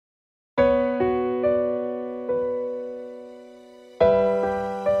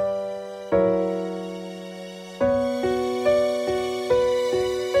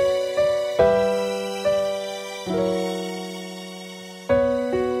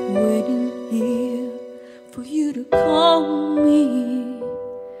waiting here for you to call me,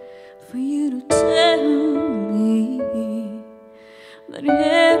 for you to tell me that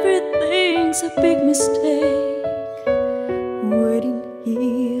everything's a big mistake. Waiting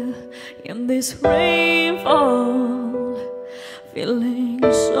here in this rainfall, feeling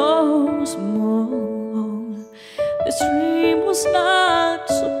so small. This dream was not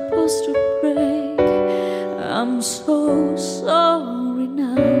supposed to break. I'm so sorry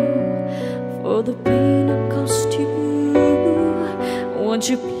now for the pain I caused you. Won't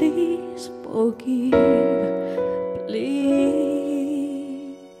you please forgive,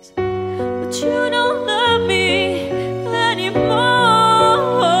 please? But you don't love me anymore.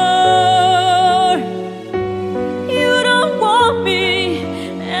 You don't want me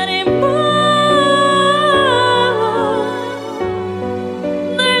anymore.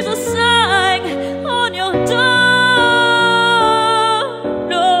 There's a sign on your door.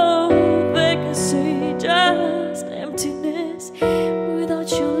 No vacancy, just emptiness. Without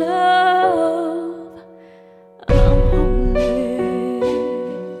your love, I'm lonely.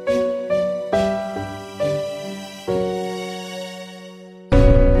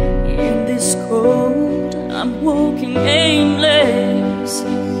 In this cold, I'm walking aimless,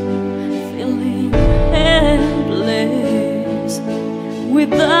 feeling helpless,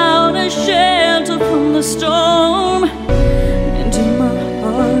 without a shelter from the storm. And in my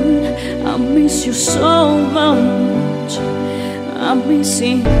heart, I miss you so much. I'm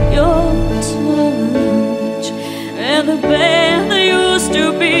missing your touch, and the bed that used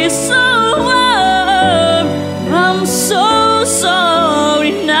to be so warm. I'm so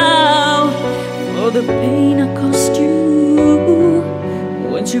sorry now for the pain I caused you.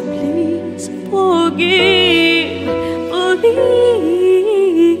 Won't you please forgive,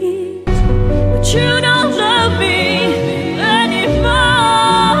 please? But you don't love me anymore.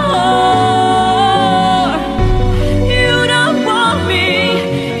 You don't want me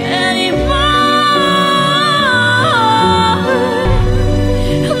anymore.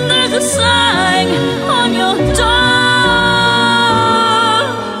 There's a sign on your door.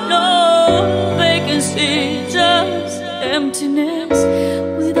 No vacancy, just emptiness.